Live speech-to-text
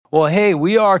Well, hey,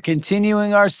 we are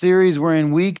continuing our series. We're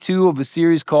in week 2 of a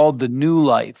series called The New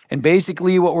Life. And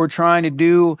basically what we're trying to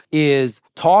do is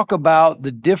talk about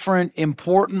the different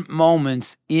important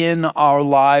moments in our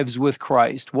lives with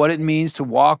Christ, what it means to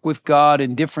walk with God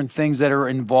and different things that are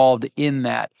involved in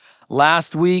that.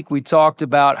 Last week, we talked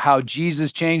about how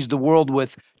Jesus changed the world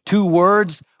with 2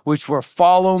 words, which were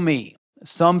follow me.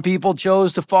 Some people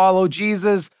chose to follow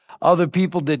Jesus, other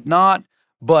people did not,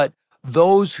 but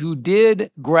those who did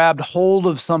grabbed hold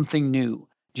of something new.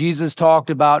 Jesus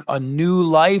talked about a new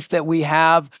life that we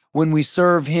have when we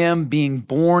serve him, being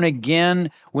born again.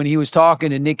 When he was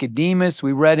talking to Nicodemus,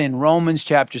 we read in Romans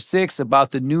chapter 6 about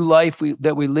the new life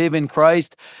that we live in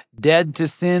Christ, dead to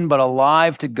sin, but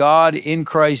alive to God in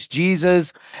Christ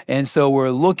Jesus. And so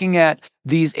we're looking at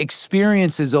these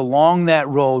experiences along that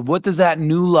road. What does that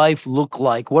new life look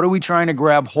like? What are we trying to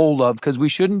grab hold of? Because we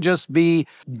shouldn't just be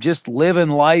living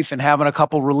life and having a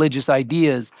couple religious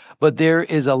ideas, but there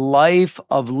is a life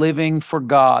of living for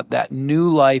God, that new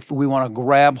life. We want to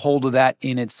grab hold of that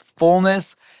in its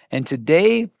fullness. And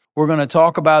today we're going to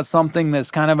talk about something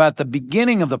that's kind of at the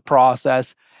beginning of the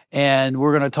process, and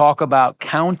we're going to talk about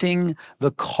counting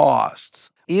the costs.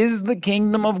 Is the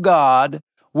kingdom of God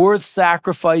worth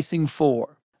sacrificing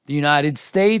for? The United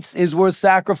States is worth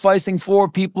sacrificing for.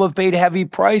 People have paid heavy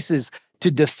prices to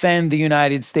defend the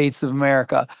United States of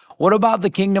America. What about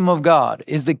the kingdom of God?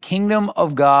 Is the kingdom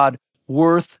of God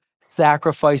worth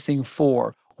sacrificing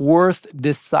for? Worth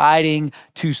deciding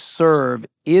to serve?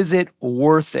 Is it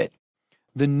worth it?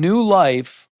 The new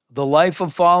life, the life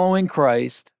of following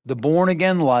Christ, the born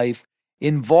again life,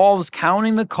 involves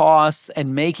counting the costs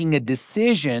and making a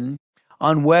decision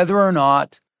on whether or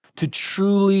not to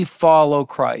truly follow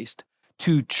Christ,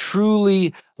 to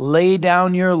truly lay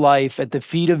down your life at the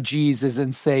feet of Jesus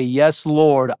and say, yes,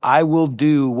 Lord, I will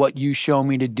do what you show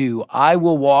me to do. I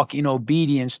will walk in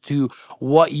obedience to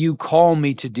what you call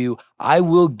me to do. I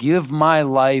will give my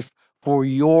life for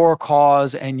your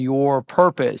cause and your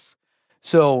purpose.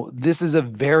 So this is a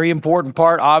very important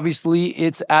part. Obviously,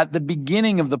 it's at the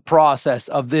beginning of the process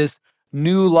of this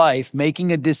new life,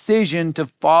 making a decision to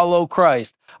follow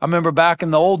Christ. I remember back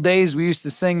in the old days, we used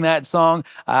to sing that song,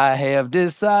 I have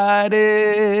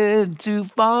decided to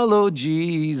follow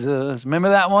Jesus. Remember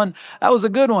that one? That was a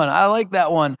good one. I like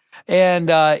that one. And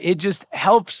it just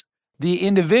helps the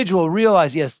individual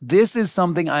realize, yes, this is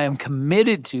something I am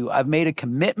committed to. I've made a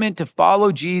commitment to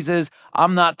follow Jesus.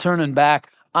 I'm not turning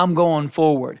back. I'm going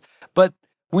forward. But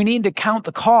we need to count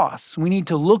the costs. We need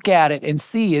to look at it and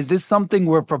see, is this something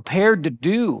we're prepared to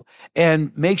do?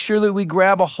 And make sure that we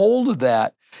grab a hold of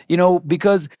that,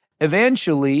 because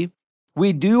eventually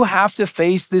we do have to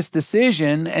face this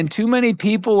decision, and too many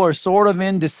people are sort of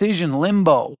in decision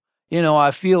limbo.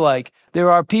 I feel like there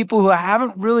are people who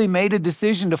haven't really made a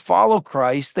decision to follow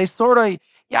Christ. They sort of,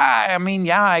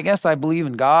 I guess I believe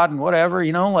in God and whatever,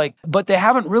 but they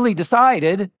haven't really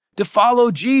decided to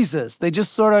follow Jesus. They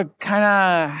just sort of kind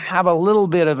of have a little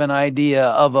bit of an idea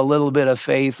of a little bit of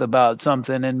faith about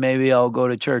something, and maybe I'll go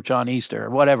to church on Easter or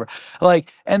whatever.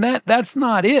 And that's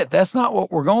not it. That's not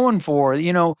what we're going for.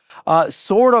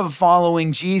 Sort of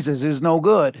following Jesus is no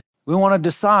good. We want to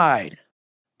decide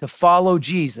to follow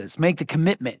Jesus, make the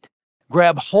commitment,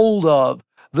 grab hold of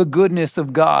the goodness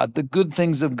of God, the good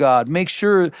things of God. Make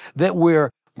sure that we're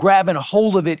grabbing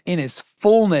hold of it in its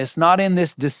fullness, not in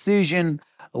this decision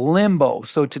limbo.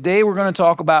 So today we're going to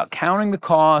talk about counting the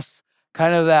costs,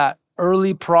 kind of that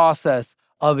early process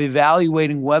of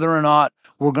evaluating whether or not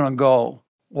we're going to go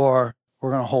or we're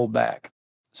going to hold back.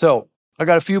 So I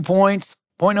got a few points.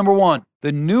 Point number 1,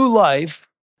 the new life,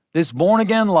 this born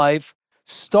again life,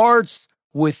 starts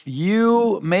with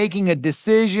you making a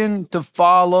decision to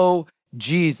follow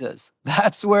Jesus.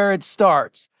 That's where it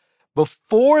starts.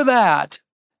 Before that,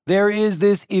 there is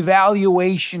this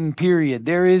evaluation period.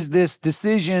 There is this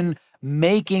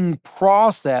decision-making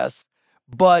process,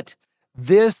 but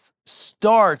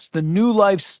the new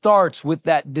life starts with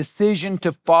that decision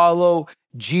to follow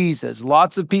Jesus.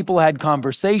 Lots of people had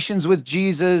conversations with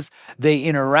Jesus. They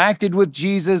interacted with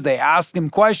Jesus. They asked him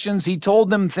questions. He told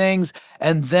them things.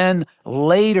 And then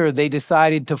later they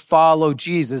decided to follow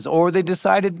Jesus, or they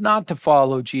decided not to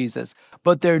follow Jesus.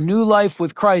 But their new life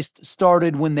with Christ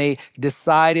started when they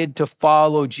decided to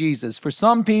follow Jesus. For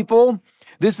some people,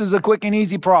 this is a quick and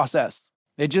easy process.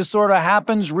 It just sort of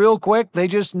happens real quick. They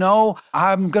just know,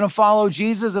 I'm going to follow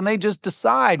Jesus, and they just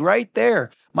decide right there.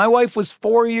 My wife was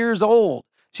 4 years old.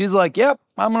 She's like, yep,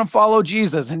 I'm going to follow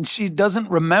Jesus. And she doesn't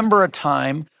remember a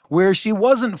time where she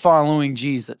wasn't following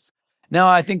Jesus. Now,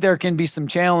 I think there can be some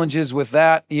challenges with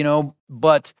that,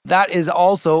 but that is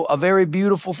also a very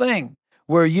beautiful thing.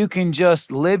 where you can just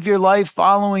live your life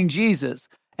following Jesus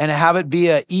and have it be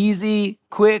an easy,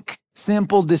 quick,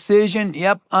 simple decision.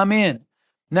 Yep, I'm in.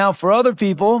 Now, for other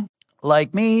people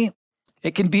like me,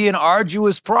 it can be an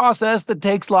arduous process that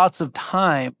takes lots of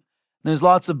time. There's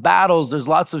lots of battles. There's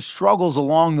lots of struggles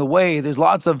along the way. There's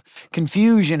lots of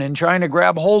confusion and trying to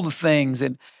grab hold of things.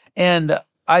 And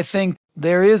I think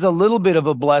there is a little bit of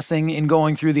a blessing in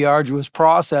going through the arduous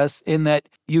process in that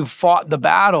you've fought the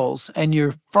battles and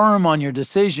you're firm on your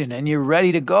decision and you're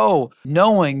ready to go,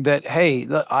 knowing that, hey,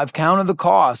 I've counted the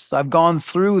costs. I've gone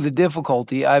through the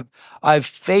difficulty. I've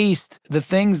faced the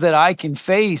things that I can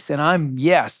face. And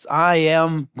I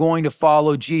am going to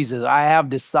follow Jesus. I have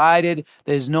decided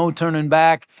there's no turning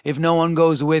back. If no one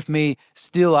goes with me,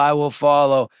 still I will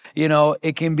follow. You know,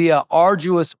 it can be an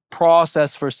arduous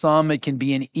process for some. It can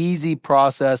be an easy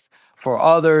process for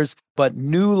others, but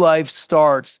new life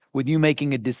starts with you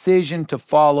making a decision to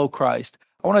follow Christ.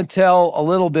 I want to tell a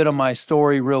little bit of my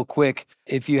story real quick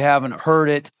if you haven't heard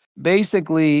it.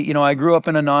 Basically, you know, I grew up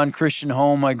in a non-Christian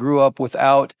home. I grew up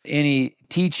without any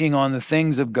teaching on the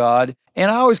things of God. And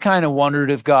I always kind of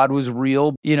wondered if God was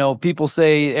real. You know, people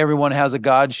say everyone has a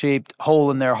God-shaped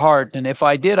hole in their heart. And if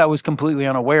I did, I was completely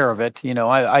unaware of it. You know,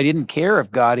 I didn't care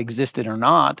if God existed or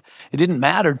not. It didn't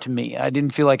matter to me. I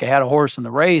didn't feel like I had a horse in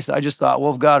the race. I just thought,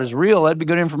 well, if God is real, that'd be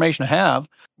good information to have.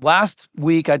 Last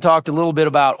week, I talked a little bit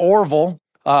about Orville,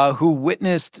 who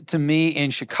witnessed to me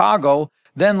in Chicago.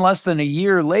 Then less than a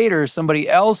year later, somebody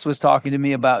else was talking to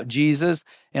me about Jesus,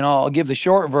 and I'll give the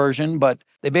short version, but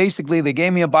they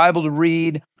gave me a Bible to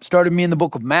read, started me in the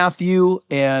book of Matthew,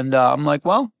 and I'm like,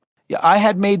 well, yeah, I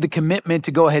had made the commitment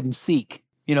to go ahead and seek,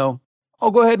 you know,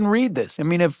 I'll go ahead and read this. I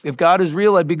mean, if God is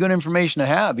real, that'd be good information to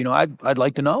have, you know, I'd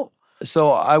like to know.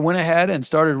 So I went ahead and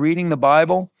started reading the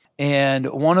Bible, and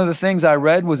one of the things I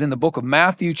read was in the book of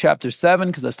Matthew chapter 7,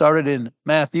 because I started in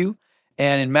Matthew,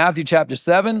 and in Matthew chapter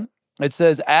 7, it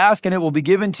says, ask and it will be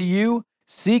given to you.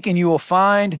 Seek and you will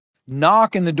find.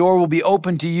 Knock and the door will be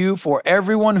open to you. For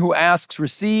everyone who asks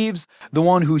receives. The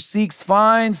one who seeks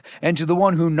finds. And to the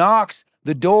one who knocks,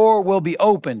 the door will be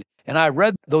opened. And I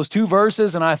read those two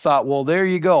verses and I thought, well, there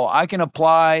you go. I can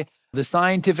apply the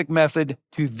scientific method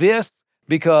to this,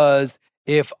 because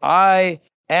if I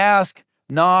ask,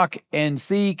 knock, and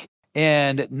seek,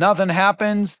 and nothing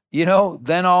happens, you know,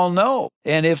 then I'll know.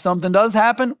 And if something does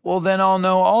happen, well, then I'll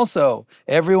know also.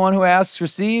 Everyone who asks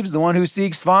receives, the one who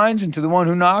seeks finds, and to the one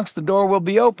who knocks, the door will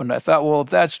be opened. I thought, well, if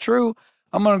that's true,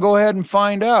 I'm going to go ahead and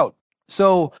find out.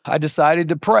 So I decided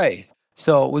to pray.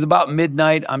 So it was about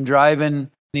midnight. I'm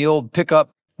driving the old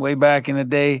pickup way back in the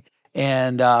day,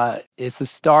 and it's a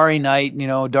starry night, you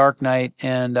know, dark night.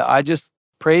 And I just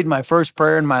prayed my first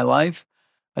prayer in my life.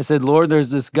 I said, Lord, there's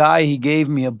this guy, he gave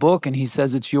me a book and he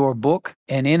says it's your book.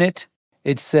 And in it,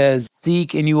 it says,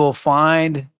 seek and you will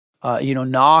find,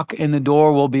 knock and the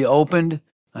door will be opened.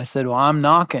 I said, well, I'm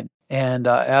knocking. And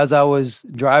as I was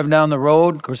driving down the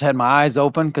road, of course, I had my eyes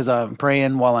open because I'm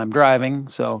praying while I'm driving.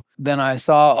 So then I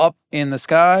saw up in the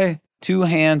sky, two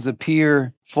hands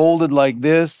appear folded like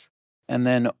this and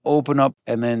then open up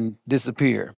and then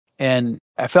disappear. And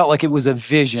I felt like it was a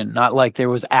vision, not like there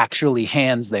was actually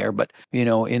hands there, but, you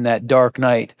know, in that dark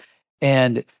night.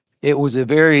 And it was a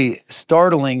very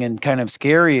startling and kind of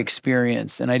scary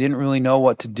experience. And I didn't really know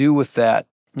what to do with that.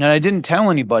 And I didn't tell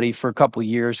anybody for a couple of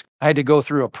years. I had to go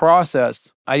through a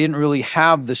process. I didn't really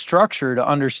have the structure to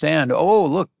understand, oh,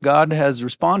 look, God has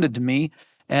responded to me.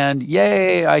 And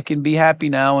yay, I can be happy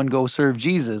now and go serve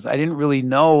Jesus. I didn't really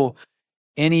know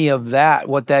any of that,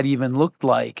 what that even looked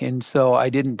like. And so I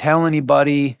didn't tell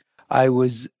anybody. I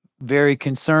was very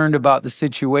concerned about the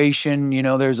situation. You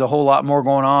know, there's a whole lot more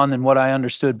going on than what I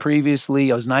understood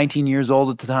previously. I was 19 years old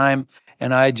at the time,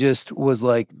 and I just was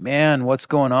like, man, what's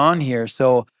going on here?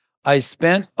 So I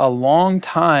spent a long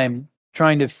time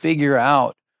trying to figure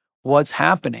out what's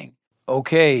happening.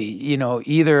 Okay, you know,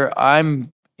 either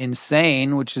I'm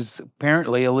insane, which is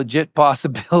apparently a legit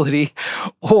possibility,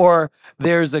 or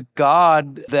there's a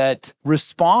God that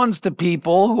responds to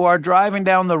people who are driving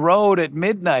down the road at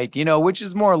midnight, you know, which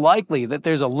is more likely, that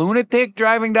there's a lunatic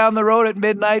driving down the road at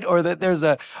midnight, or that there's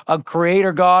a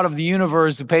creator God of the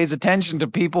universe who pays attention to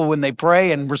people when they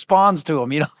pray and responds to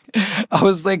them, you know. I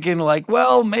was thinking like,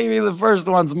 well, maybe the first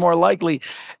one's more likely.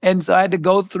 And so I had to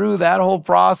go through that whole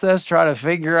process, try to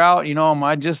figure out, you know, am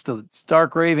I just a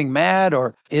stark raving mad,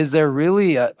 or is there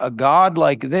really a God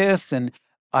like this? And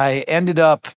I ended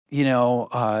up, you know,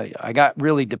 I got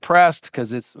really depressed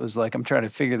because it was like, I'm trying to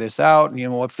figure this out. And, you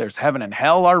know, if there's heaven and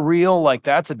hell are real, like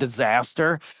that's a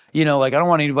disaster. You know, like I don't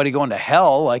want anybody going to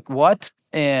hell. Like what?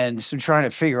 And so trying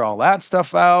to figure all that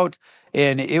stuff out.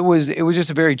 And it was just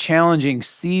a very challenging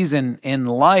season in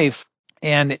life.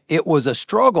 And it was a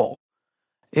struggle.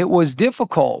 It was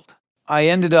difficult. I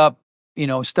ended up,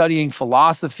 studying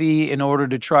philosophy in order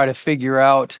to try to figure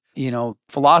out,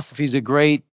 philosophy is a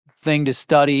great thing to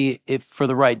study if for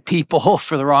the right people.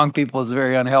 For the wrong people, it's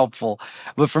very unhelpful.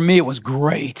 But for me, it was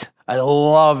great. I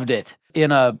loved it.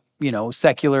 In a,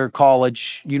 secular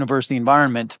college, university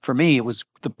environment, for me, it was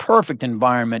the perfect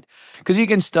environment because you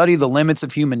can study the limits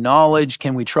of human knowledge.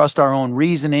 Can we trust our own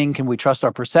reasoning? Can we trust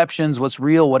our perceptions? What's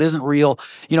real? What isn't real?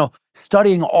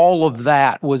 Studying all of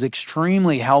that was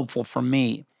extremely helpful for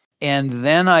me. And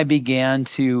then I began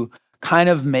to kind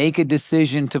of make a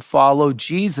decision to follow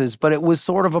Jesus, but it was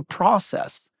sort of a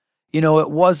process.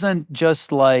 It wasn't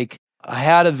just like I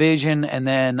had a vision and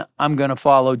then I'm going to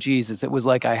follow Jesus. It was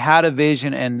like I had a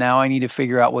vision and now I need to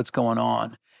figure out what's going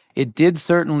on. It did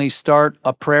certainly start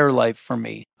a prayer life for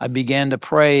me. I began to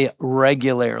pray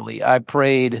regularly. I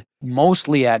prayed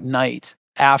mostly at night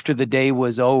after the day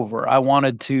was over. I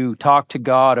wanted to talk to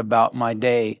God about my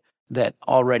day that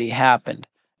already happened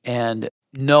and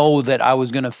know that I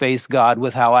was going to face God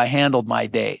with how I handled my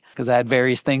day, because I had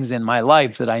various things in my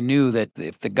life that I knew that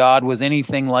if the God was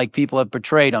anything like people have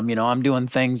portrayed him, I'm doing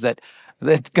things that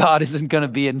God isn't going to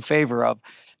be in favor of.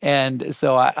 And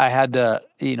so I had to,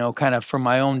 kind of for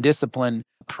my own discipline,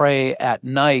 pray at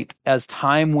night. As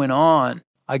time went on,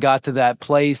 I got to that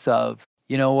place of,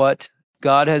 you know what?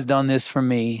 God has done this for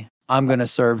me. I'm going to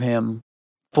serve him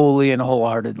fully and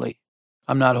wholeheartedly.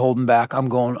 I'm not holding back. I'm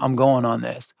going on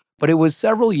this. But it was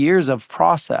several years of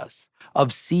process,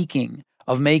 of seeking,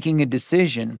 of making a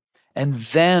decision. And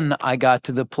then I got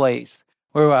to the place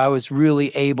where I was really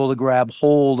able to grab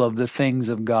hold of the things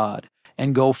of God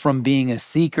and go from being a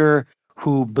seeker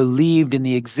who believed in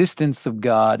the existence of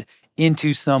God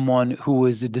into someone who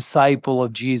was a disciple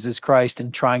of Jesus Christ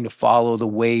and trying to follow the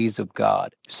ways of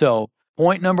God. So,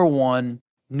 point number one,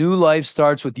 new life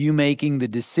starts with you making the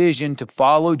decision to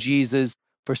follow Jesus.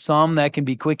 For some, that can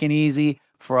be quick and easy.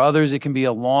 For others, it can be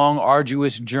a long,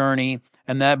 arduous journey.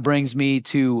 And that brings me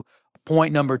to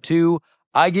point number two.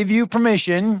 I give you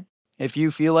permission, if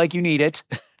you feel like you need it,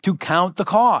 to count the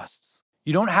costs.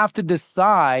 You don't have to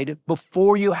decide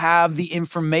before you have the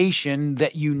information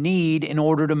that you need in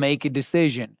order to make a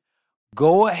decision.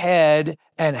 Go ahead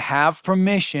and have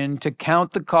permission to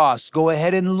count the costs. Go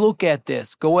ahead and look at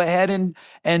this. Go ahead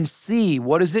and see,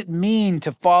 what does it mean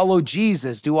to follow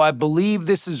Jesus? Do I believe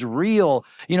this is real?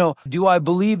 Do I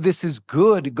believe this is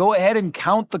good? Go ahead and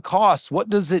count the costs. What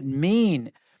does it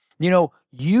mean?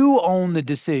 You own the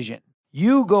decision.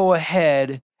 You go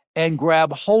ahead and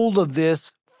grab hold of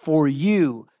this for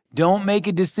you. Don't make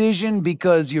a decision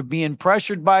because you're being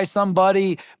pressured by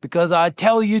somebody, because I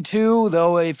tell you to,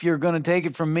 though if you're going to take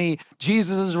it from me,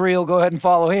 Jesus is real, go ahead and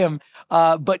follow him.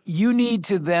 But you need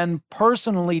to then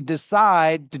personally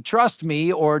decide to trust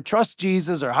me or trust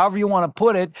Jesus or however you want to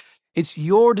put it. It's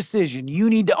your decision. You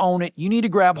need to own it. You need to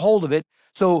grab hold of it.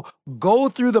 So go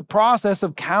through the process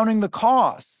of counting the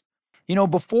costs.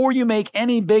 Before you make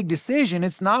any big decision,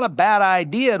 it's not a bad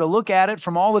idea to look at it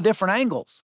from all the different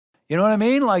angles. You know what I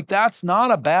mean? Like, that's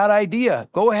not a bad idea.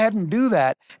 Go ahead and do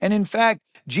that. And in fact,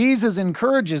 Jesus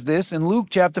encourages this in Luke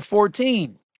chapter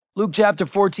 14. Luke chapter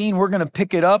 14, we're going to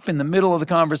pick it up in the middle of the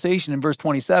conversation in verse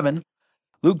 27.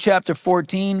 Luke chapter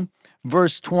 14,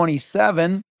 verse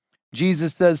 27,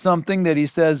 Jesus says something that he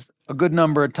says a good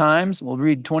number of times. We'll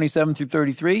read 27 through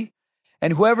 33.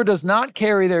 And whoever does not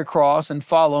carry their cross and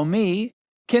follow me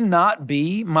cannot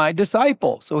be my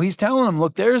disciple. So he's telling them,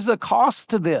 look, there's a cost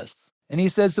to this. And he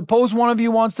says, suppose one of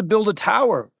you wants to build a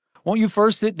tower. Won't you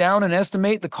first sit down and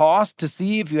estimate the cost to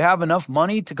see if you have enough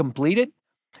money to complete it?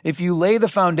 If you lay the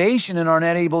foundation and are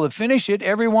not able to finish it,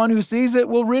 everyone who sees it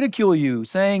will ridicule you,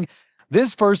 saying,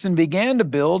 this person began to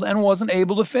build and wasn't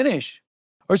able to finish.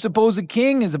 Or suppose a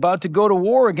king is about to go to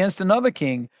war against another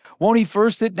king. Won't he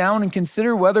first sit down and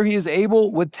consider whether he is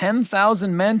able with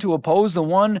 10,000 men to oppose the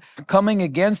one coming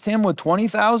against him with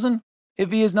 20,000?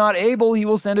 If he is not able, he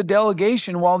will send a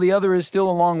delegation while the other is still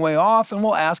a long way off and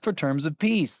will ask for terms of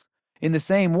peace. In the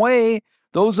same way,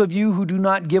 those of you who do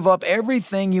not give up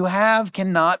everything you have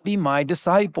cannot be my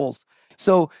disciples.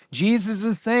 So Jesus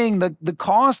is saying that the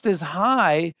cost is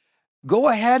high. Go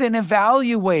ahead and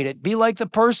evaluate it. Be like the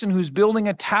person who's building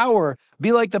a tower.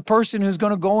 Be like the person who's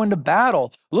going to go into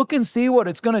battle. Look and see what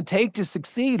it's going to take to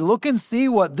succeed. Look and see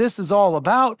what this is all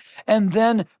about, and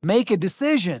then make a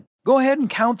decision. Go ahead and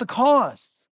count the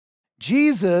costs.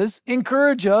 Jesus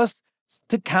encouraged us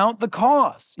to count the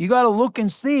costs. You got to look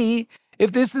and see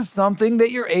if this is something that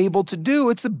you're able to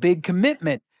do. It's a big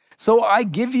commitment. So I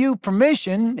give you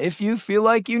permission, if you feel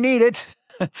like you need it,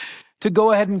 to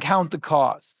go ahead and count the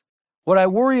cost. What I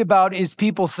worry about is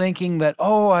people thinking that,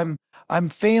 oh, I'm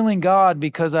failing God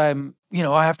because I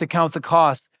have to count the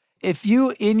cost. If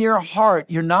you, in your heart,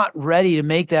 you're not ready to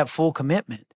make that full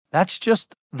commitment, that's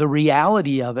just the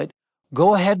reality of it.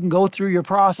 Go ahead and go through your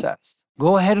process.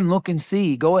 Go ahead and look and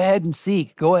see. Go ahead and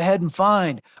seek. Go ahead and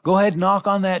find. Go ahead and knock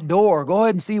on that door. Go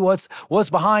ahead and see what's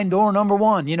behind door number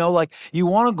 1. You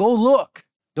want to go look.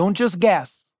 Don't just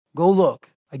guess. Go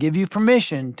look. I give you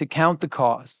permission to count the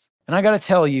costs. And I got to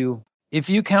tell you, if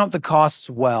you count the costs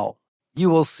well,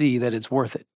 you will see that it's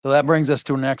worth it. So that brings us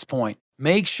to the next point.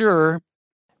 Make sure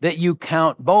that you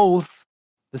count both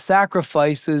the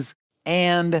sacrifices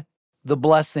and the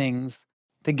blessings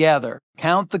together.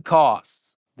 Count the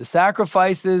costs, the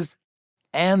sacrifices,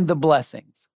 and the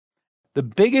blessings. The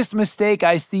biggest mistake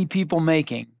I see people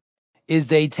making is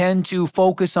they tend to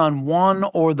focus on one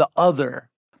or the other,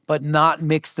 but not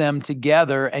mix them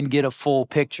together and get a full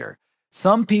picture.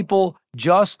 Some people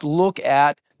just look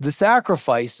at the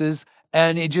sacrifices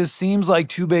and it just seems like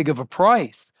too big of a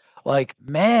price. Like,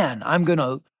 man, I'm going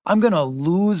to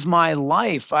lose my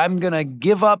life. I'm going to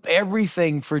give up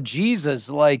everything for Jesus.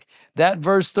 Like that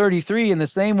verse 33, in the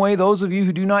same way, those of you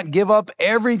who do not give up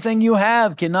everything you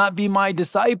have cannot be my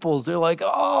disciples. They're like,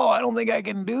 oh, I don't think I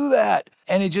can do that.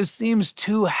 And it just seems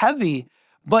too heavy.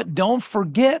 But don't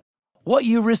forget what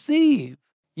you receive.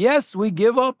 Yes, we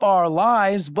give up our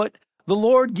lives, but the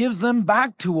Lord gives them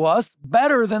back to us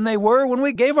better than they were when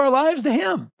we gave our lives to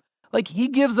Him. Like He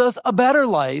gives us a better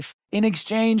life in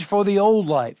exchange for the old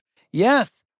life.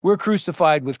 Yes, we're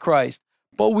crucified with Christ,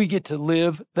 but we get to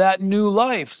live that new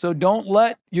life. So don't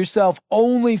let yourself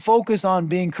only focus on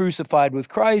being crucified with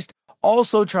Christ.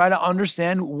 Also try to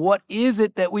understand what is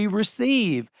it that we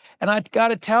receive. And I got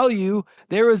to tell you,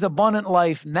 there is abundant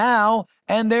life now,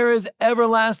 and there is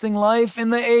everlasting life in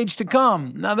the age to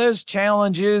come. Now, there's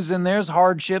challenges and there's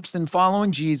hardships in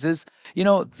following Jesus.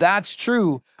 That's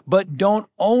true. But don't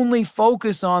only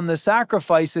focus on the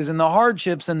sacrifices and the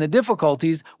hardships and the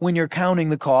difficulties when you're counting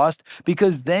the cost,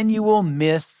 because then you will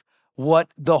miss what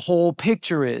the whole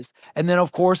picture is. And then,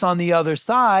 of course, on the other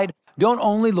side, don't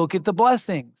only look at the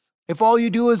blessings. If all you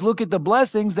do is look at the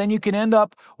blessings, then you can end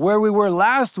up where we were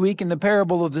last week in the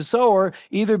parable of the sower,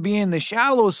 either being the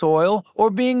shallow soil or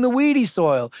being the weedy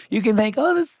soil. You can think,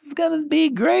 oh, this is going to be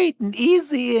great and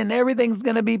easy and everything's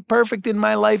going to be perfect in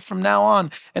my life from now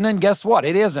on. And then guess what?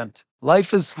 It isn't.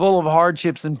 Life is full of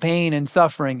hardships and pain and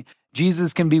suffering.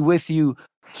 Jesus can be with you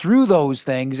through those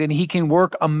things, and He can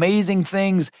work amazing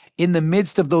things in the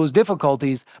midst of those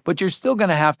difficulties, but you're still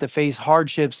going to have to face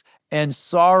hardships and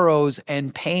sorrows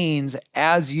and pains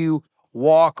as you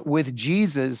walk with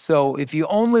Jesus. So if you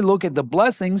only look at the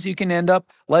blessings, you can end up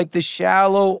like the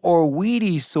shallow or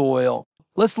weedy soil.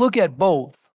 Let's look at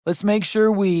both. Let's make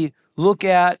sure we look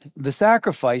at the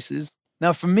sacrifices.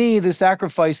 Now, for me, the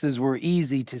sacrifices were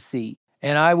easy to see.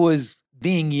 And I was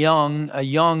being young, a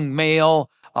young male,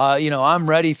 I'm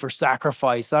ready for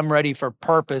sacrifice. I'm ready for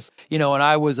purpose, and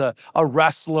I was a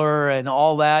wrestler and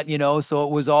all that, so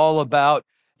it was all about,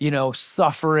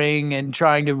 suffering and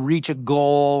trying to reach a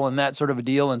goal and that sort of a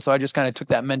deal. And so I just kind of took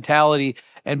that mentality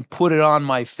and put it on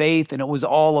my faith, and it was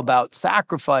all about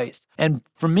sacrifice. And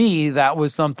for me, that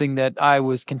was something that I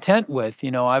was content with.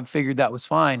 I figured that was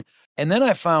fine. And then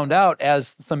I found out as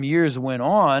some years went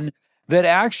on that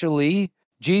actually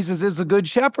Jesus is a good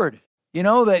shepherd,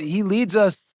 that He leads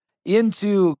us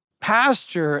into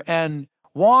pasture and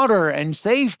water and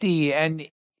safety, and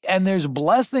there's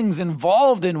blessings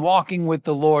involved in walking with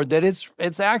the Lord, that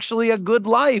it's actually a good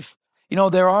life.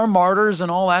 There are martyrs and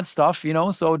all that stuff,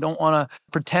 so don't want to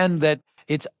pretend that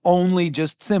it's only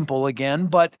just simple again.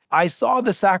 But I saw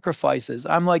the sacrifices.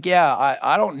 I'm like, yeah,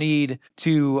 I don't need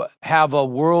to have a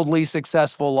worldly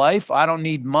successful life. I don't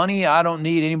need money. I don't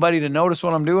need anybody to notice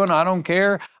what I'm doing. I don't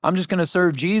care. I'm just going to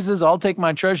serve Jesus. I'll take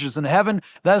my treasures in heaven.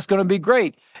 That's going to be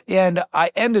great. And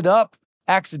I ended up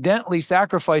accidentally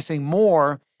sacrificing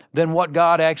more than what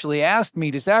God actually asked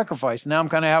me to sacrifice. Now I'm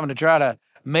kind of having to try to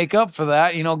make up for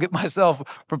that, get myself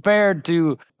prepared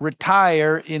to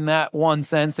retire in that one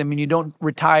sense. I mean, you don't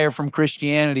retire from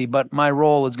Christianity, but my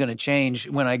role is going to change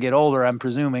when I get older, I'm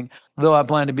presuming, though I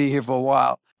plan to be here for a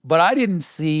while. But I didn't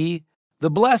see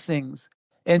the blessings.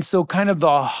 And so kind of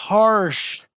the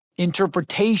harsh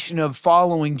interpretation of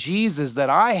following Jesus that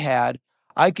I had,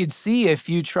 I could see if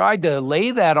you tried to lay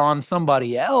that on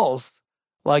somebody else,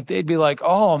 like they'd be like,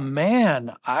 oh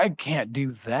man, I can't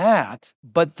do that.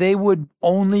 But they would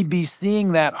only be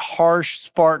seeing that harsh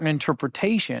Spartan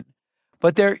interpretation.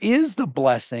 But there is the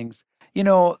blessings. There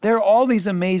are all these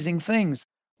amazing things.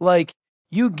 Like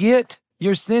you get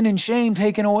your sin and shame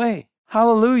taken away.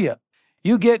 Hallelujah.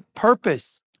 You get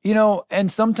purpose,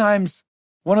 and sometimes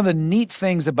one of the neat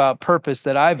things about purpose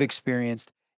that I've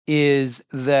experienced is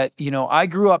that, I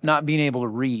grew up not being able to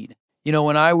read.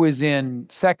 When I was in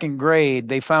second grade,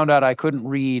 they found out I couldn't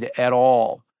read at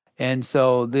all. And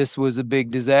so this was a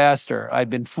big disaster. I'd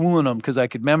been fooling them because I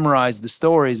could memorize the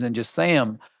stories and just say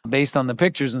them based on the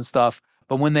pictures and stuff.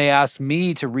 But when they asked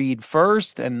me to read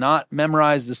first and not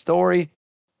memorize the story,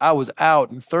 I was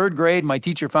out. In third grade, my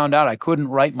teacher found out I couldn't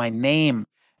write my name.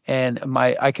 And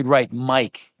I could write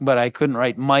Mike, but I couldn't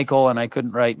write Michael, and I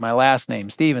couldn't write my last name,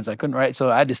 Stevens. I couldn't write. So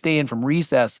I had to stay in from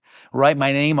recess, write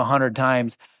my name 100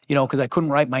 times, because I couldn't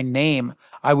write my name.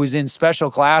 I was in special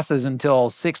classes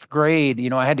until sixth grade.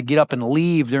 I had to get up and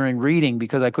leave during reading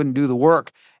because I couldn't do the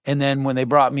work. And then when they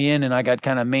brought me in and I got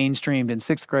kind of mainstreamed in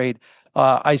sixth grade,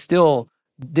 I still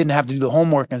didn't have to do the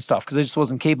homework and stuff because I just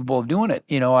wasn't capable of doing it.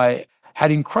 I had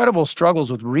incredible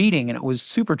struggles with reading, and it was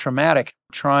super traumatic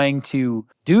trying to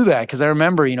do that because I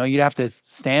remember, you'd have to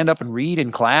stand up and read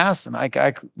in class, and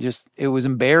it was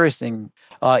embarrassing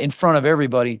in front of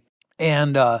everybody.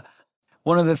 And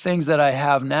one of the things that I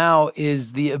have now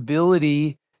is the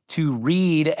ability to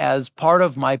read as part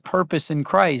of my purpose in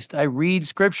Christ. I read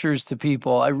scriptures to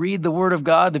people. I read the Word of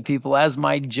God to people as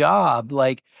my job.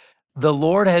 Like, the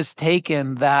Lord has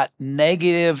taken that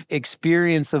negative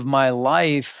experience of my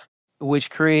life,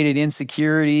 which created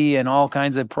insecurity and all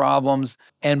kinds of problems,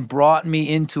 and brought me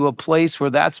into a place where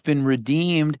that's been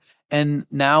redeemed and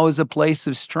now is a place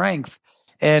of strength.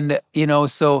 And,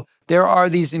 so there are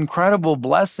these incredible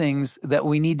blessings that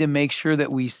we need to make sure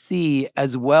that we see,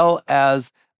 as well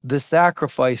as the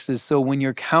sacrifices. So when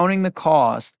you're counting the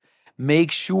cost,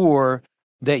 make sure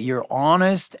that you're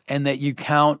honest and that you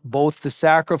count both the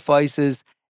sacrifices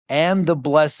and the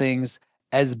blessings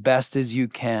as best as you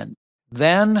can.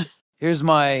 Then, here's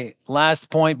my last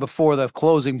point before the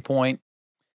closing point.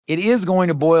 It is going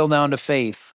to boil down to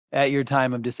faith at your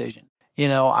time of decision.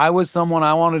 I was someone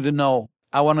I wanted to know.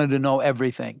 I wanted to know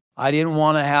everything. I didn't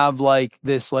want to have I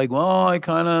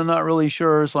kind of not really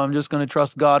sure, so I'm just going to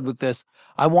trust God with this.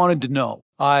 I wanted to know.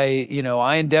 I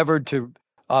endeavored to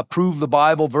prove the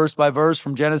Bible verse by verse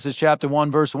from Genesis chapter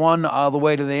 1, verse 1, all the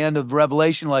way to the end of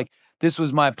Revelation. Like, this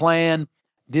was my plan.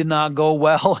 Did not go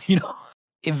well,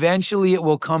 Eventually, it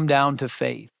will come down to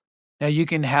faith. Now, you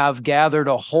can have gathered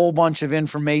a whole bunch of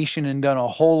information and done a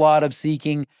whole lot of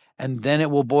seeking, and then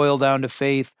it will boil down to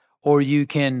faith. Or you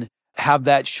can have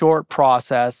that short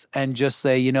process and just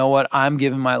say, you know what, I'm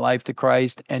giving my life to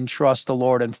Christ and trust the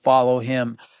Lord and follow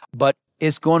him. But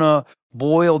it's going to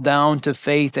boil down to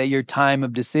faith at your time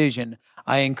of decision.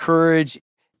 I encourage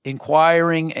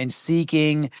inquiring and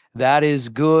seeking. That is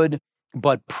good,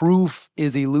 but proof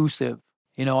is elusive.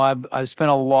 I've spent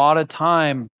a lot of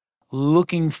time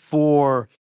looking for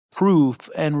proof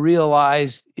and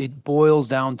realized it boils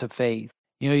down to faith.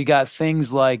 You got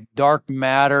things like dark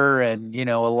matter and,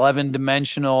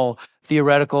 11-dimensional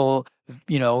theoretical,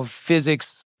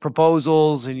 physics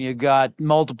proposals, and you got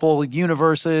multiple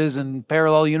universes and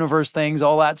parallel universe things,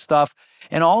 all that stuff.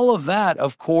 And all of that,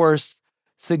 of course,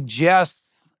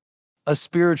 suggests a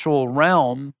spiritual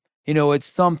realm. It's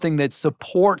something that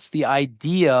supports the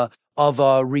idea of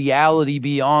a reality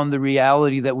beyond the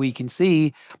reality that we can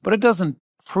see, but it doesn't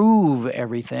prove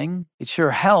everything. It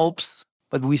sure helps,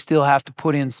 but we still have to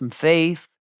put in some faith.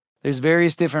 There's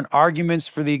various different arguments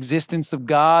for the existence of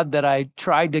God that I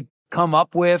tried to come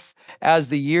up with as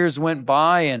the years went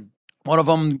by, and one of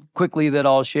them quickly that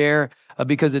I'll share,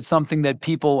 because it's something that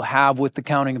people have with the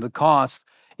counting of the costs,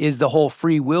 is the whole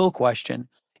free will question.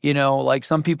 Like,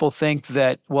 some people think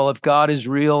that, well, if God is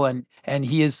real and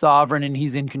he is sovereign and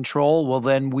he's in control, well,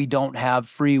 then we don't have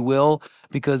free will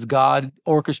because God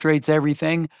orchestrates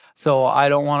everything. So I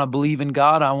don't want to believe in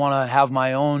God. I want to have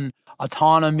my own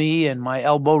autonomy and my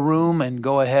elbow room and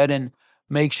go ahead and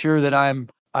make sure that I'm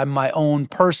my own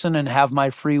person and have my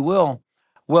free will.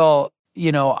 Well,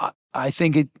 I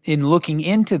think in looking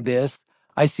into this,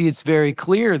 I see it's very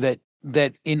clear that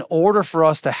in order for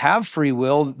us to have free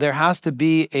will, there has to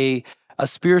be a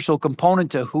spiritual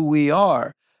component to who we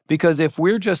are. Because if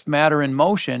we're just matter in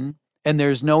motion and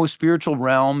there's no spiritual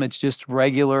realm, it's just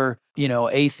regular,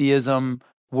 atheism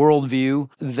worldview,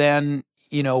 then,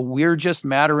 we're just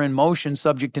matter in motion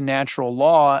subject to natural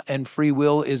law, and free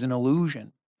will is an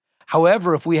illusion.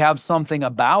 However, if we have something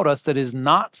about us that is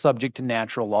not subject to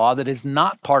natural law, that is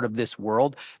not part of this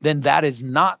world, then that is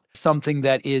not something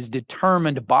that is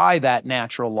determined by that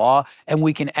natural law, and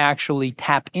we can actually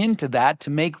tap into that to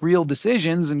make real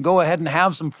decisions and go ahead and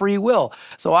have some free will.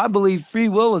 So I believe free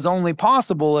will is only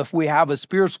possible if we have a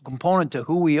spiritual component to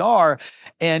who we are.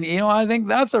 And, I think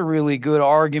that's a really good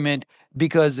argument,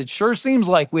 because it sure seems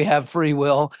like we have free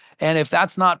will. And if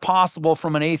that's not possible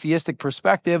from an atheistic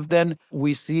perspective, then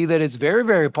we see that it's very,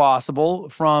 very possible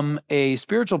from a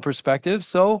spiritual perspective.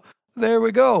 So there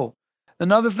we go.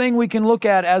 Another thing we can look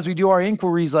at as we do our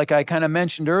inquiries, like I kind of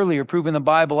mentioned earlier, proving the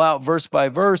Bible out verse by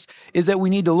verse, is that we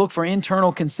need to look for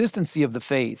internal consistency of the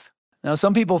faith. Now,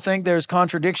 some people think there's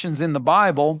contradictions in the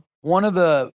Bible. One of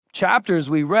the chapters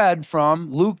we read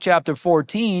from, Luke chapter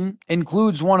 14,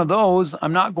 includes one of those.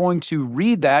 I'm not going to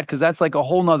read that because that's like a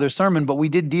whole nother sermon, but we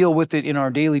did deal with it in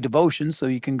our daily devotions. So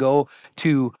you can go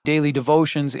to daily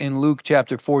devotions in Luke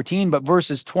chapter 14, but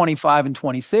verses 25 and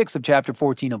 26 of chapter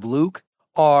 14 of Luke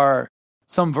are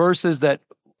some verses that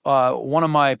one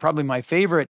of probably my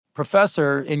favorite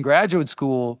professor in graduate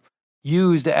school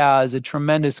used as a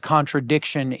tremendous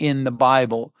contradiction in the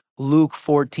Bible, Luke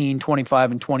 14,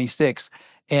 25 and 26.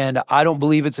 And I don't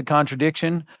believe it's a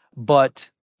contradiction, but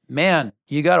man,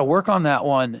 you got to work on that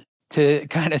one to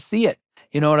kind of see it.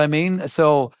 You know what I mean?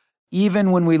 So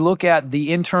even when we look at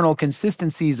the internal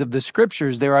consistencies of the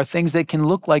scriptures, there are things that can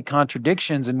look like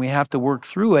contradictions, and we have to work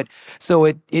through it. So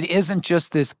it isn't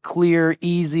just this clear,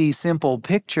 easy, simple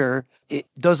picture. It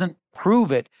doesn't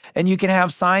prove it. And you can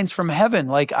have signs from heaven.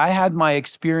 Like I had my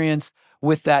experience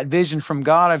with that vision from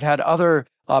God. I've had other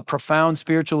profound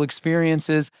spiritual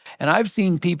experiences. And I've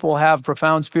seen people have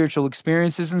profound spiritual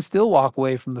experiences and still walk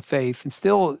away from the faith and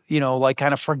still, like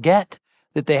kind of forget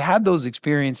that they had those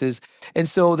experiences. And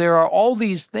so there are all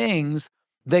these things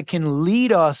that can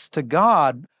lead us to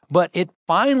God, but it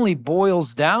finally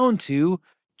boils down to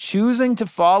choosing to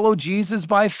follow Jesus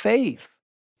by faith.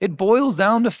 It boils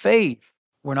down to faith.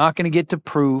 We're not going to get to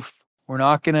proof. We're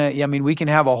not going to, we can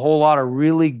have a whole lot of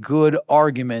really good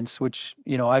arguments, which,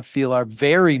 I feel are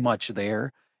very much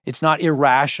there. It's not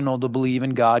irrational to believe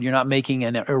in God. You're not making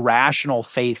an irrational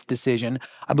faith decision.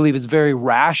 I believe it's very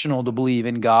rational to believe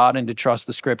in God and to trust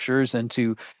the scriptures and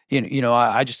to,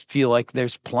 I just feel like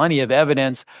there's plenty of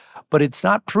evidence, but it's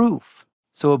not proof.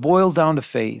 So it boils down to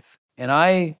faith. And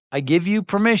I give you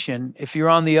permission, if you're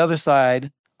on the other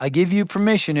side, I give you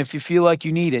permission, if you feel like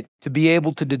you need it, to be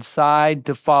able to decide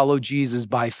to follow Jesus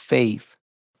by faith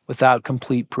without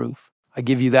complete proof. I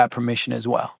give you that permission as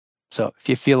well. So if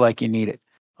you feel like you need it.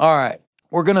 All right,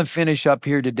 we're going to finish up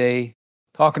here today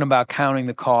talking about counting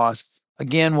the costs.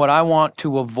 Again, what I want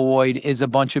to avoid is a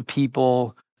bunch of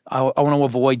people, I want to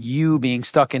avoid you being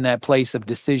stuck in that place of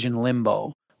decision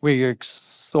limbo where you're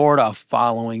sort of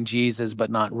following Jesus, but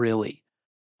not really.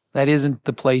 That isn't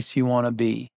the place you want to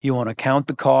be. You want to count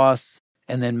the costs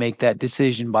and then make that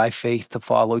decision by faith to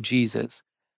follow Jesus.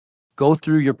 Go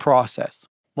through your process.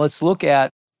 Let's look at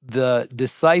the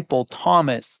disciple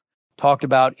Thomas talked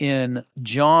about in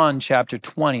John chapter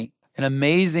 20. An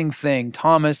amazing thing.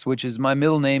 Thomas, which is my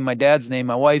middle name, my dad's name,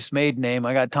 my wife's maiden name.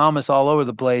 I got Thomas all over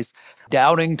the place.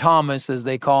 Doubting Thomas, as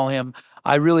they call him.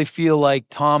 I really feel like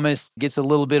Thomas gets a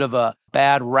little bit of a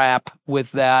bad rap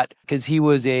with that because he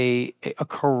was a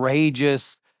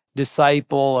courageous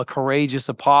disciple, a courageous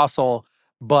apostle,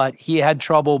 but he had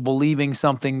trouble believing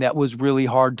something that was really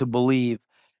hard to believe.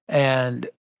 And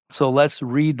so let's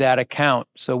read that account.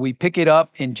 So we pick it up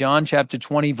in John chapter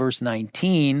 20, verse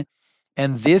 19,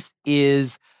 and this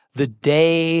is the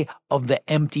day of the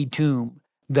empty tomb.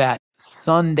 That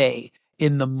Sunday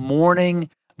in the morning,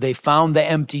 they found the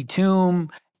empty tomb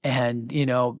and,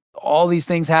 all these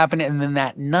things happen. And then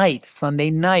that night, Sunday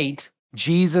night,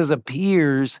 Jesus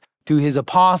appears to his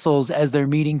apostles as they're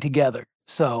meeting together.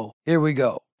 So here we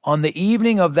go. On the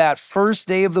evening of that first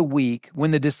day of the week,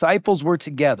 when the disciples were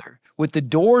together, with the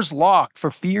doors locked for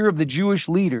fear of the Jewish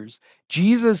leaders,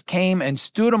 Jesus came and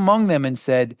stood among them and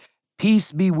said,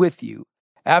 "Peace be with you."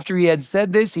 After he had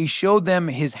said this, he showed them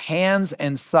his hands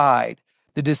and side.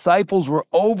 The disciples were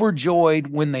overjoyed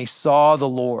when they saw the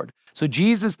Lord. So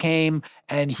Jesus came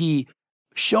and he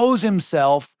shows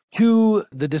himself to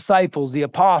the disciples, the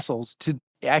apostles,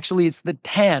 actually it's the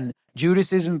 10.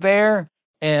 Judas isn't there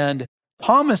and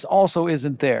Thomas also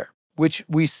isn't there, which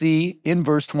we see in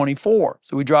verse 24.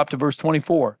 So we drop to verse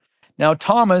 24. Now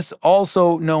Thomas,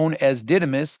 also known as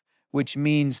Didymus, which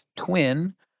means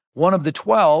twin, one of the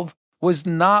 12, was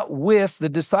not with the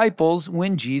disciples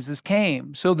when Jesus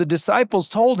came. So the disciples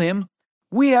told him,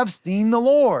 "We have seen the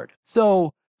Lord."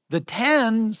 So the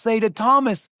 10 say to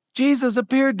Thomas, Jesus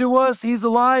appeared to us. He's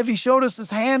alive. He showed us his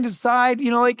hand, his side.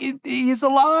 He's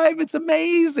alive. It's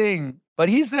amazing. But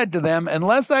he said to them,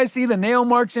 unless I see the nail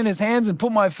marks in his hands and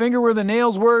put my finger where the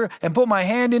nails were and put my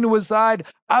hand into his side,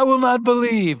 I will not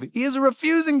believe. He is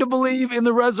refusing to believe in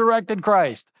the resurrected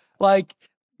Christ. Like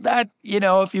that,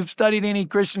 if you've studied any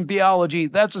Christian theology,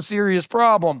 that's a serious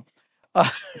problem.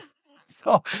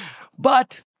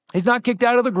 But he's not kicked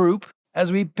out of the group. As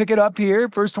we pick it up here,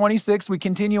 verse 26, we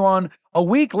continue on. A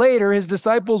week later, his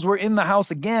disciples were in the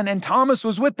house again, and Thomas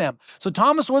was with them. So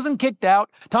Thomas wasn't kicked out.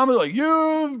 Thomas was like,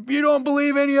 you don't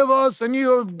believe any of us, and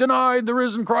you have denied the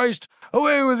risen Christ.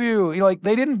 Away with you.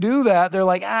 They didn't do that. They're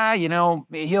like,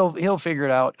 he'll figure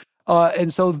it out.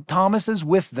 And so Thomas is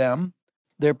with them.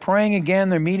 They're praying again.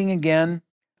 They're meeting again.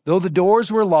 Though the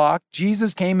doors were locked,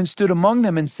 Jesus came and stood among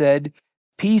them and said,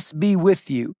 peace be with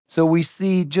you. So we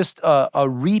see just a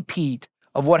repeat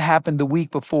of what happened the week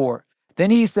before. Then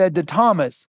he said to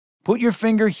Thomas, put your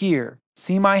finger here.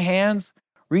 See my hands?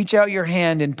 Reach out your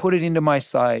hand and put it into my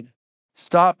side.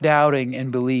 Stop doubting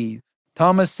and believe.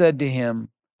 Thomas said to him,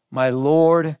 my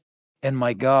Lord and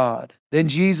my God. Then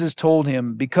Jesus told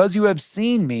him, because you have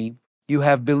seen me, you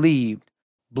have believed.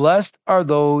 Blessed are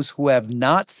those who have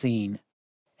not seen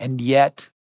and yet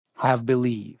have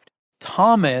believed.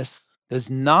 Thomas does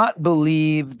not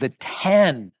believe the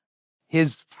 10,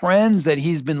 his friends that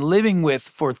he's been living with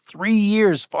for 3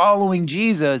 years following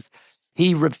Jesus.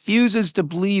 He refuses to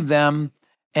believe them.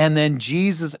 And then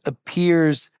Jesus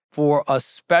appears for a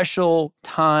special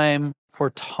time for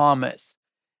Thomas.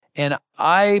 And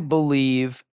I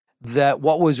believe that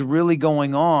what was really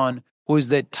going on was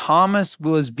that Thomas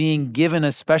was being given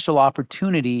a special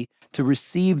opportunity to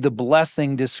receive the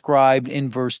blessing described in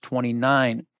verse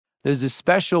 29. There's a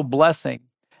special blessing.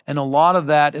 And a lot of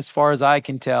that, as far as I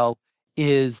can tell,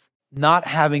 is not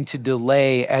having to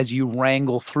delay as you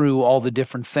wrangle through all the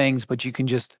different things, but you can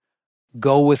just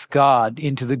go with God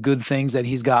into the good things that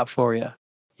he's got for you.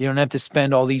 You don't have to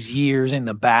spend all these years in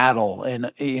the battle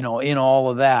and, in all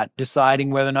of that,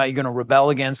 deciding whether or not you're going to rebel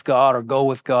against God or go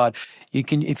with God.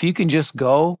 If you can just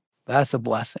go, that's a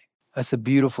blessing. That's a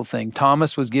beautiful thing.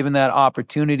 Thomas was given that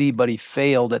opportunity, but he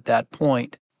failed at that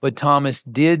point. But Thomas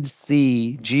did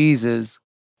see Jesus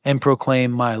and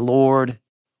proclaim, my Lord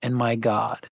and my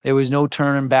God. There was no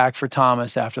turning back for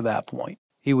Thomas after that point.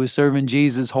 He was serving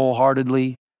Jesus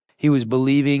wholeheartedly. He was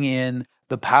believing in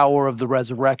the power of the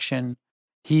resurrection.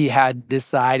 He had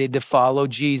decided to follow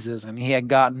Jesus, and he had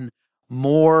gotten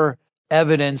more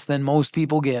evidence than most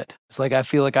people get. It's like I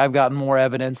feel like I've gotten more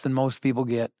evidence than most people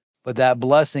get, but that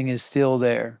blessing is still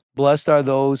there. Blessed are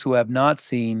those who have not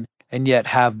seen and yet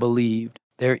have believed.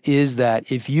 There is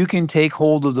that. If you can take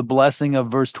hold of the blessing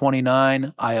of verse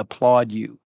 29, I applaud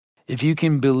you. If you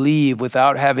can believe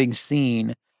without having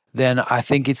seen, then I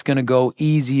think it's going to go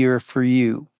easier for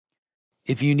you.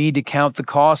 If you need to count the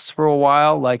costs for a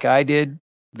while, like I did,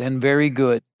 then very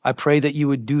good. I pray that you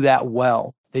would do that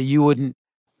well, that you wouldn't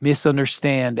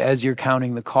misunderstand as you're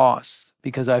counting the costs,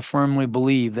 because I firmly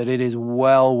believe that it is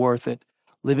well worth it.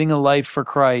 Living a life for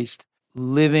Christ,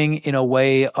 living in a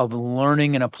way of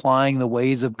learning and applying the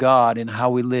ways of God in how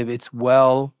we live, it's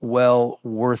well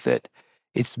worth it.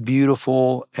 It's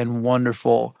beautiful and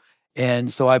wonderful.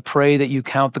 And so I pray that you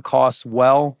count the costs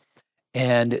well.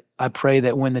 And I pray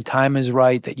that when the time is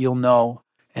right, that you'll know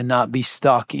and not be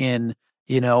stuck in,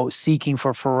 seeking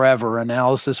for forever,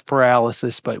 analysis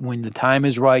paralysis. But when the time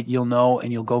is right, you'll know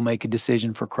and you'll go make a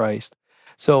decision for Christ.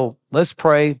 So let's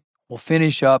pray. We'll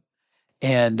finish up.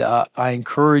 And I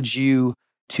encourage you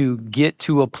to get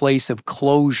to a place of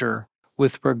closure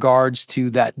with regards to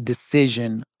that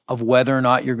decision of whether or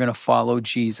not you're going to follow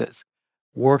Jesus.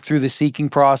 Work through the seeking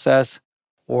process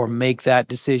or make that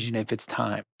decision if it's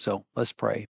time. So let's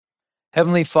pray.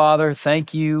 Heavenly Father,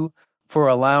 thank you for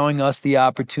allowing us the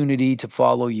opportunity to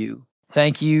follow you.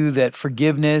 Thank you that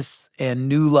forgiveness and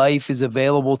new life is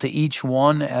available to each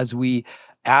one as we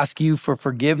ask you for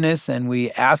forgiveness and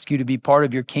we ask you to be part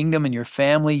of your kingdom and your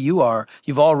family.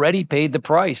 You've already paid the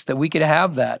price that we could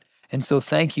have that. And so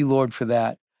thank you, Lord, for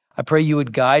that. I pray you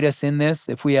would guide us in this.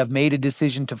 If we have made a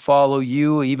decision to follow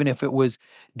you, even if it was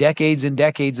decades and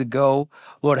decades ago,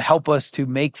 Lord, help us to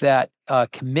make that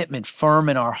commitment firm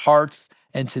in our hearts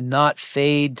and to not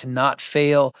fade, to not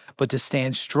fail, but to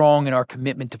stand strong in our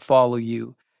commitment to follow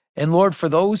you. And Lord, for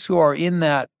those who are in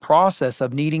that process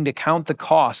of needing to count the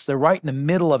costs, they're right in the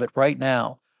middle of it right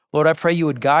now. Lord, I pray you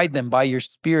would guide them by your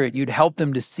Spirit. You'd help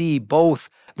them to see both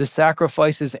the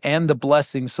sacrifices and the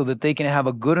blessings so that they can have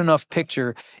a good enough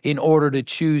picture in order to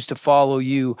choose to follow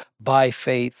you by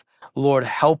faith. Lord,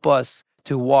 help us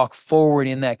to walk forward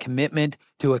in that commitment,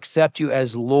 to accept you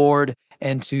as Lord,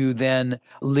 and to then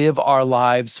live our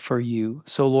lives for you.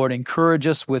 So, Lord, encourage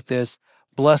us with this.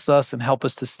 Bless us and help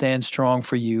us to stand strong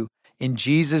for you. In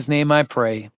Jesus' name I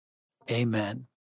pray. Amen.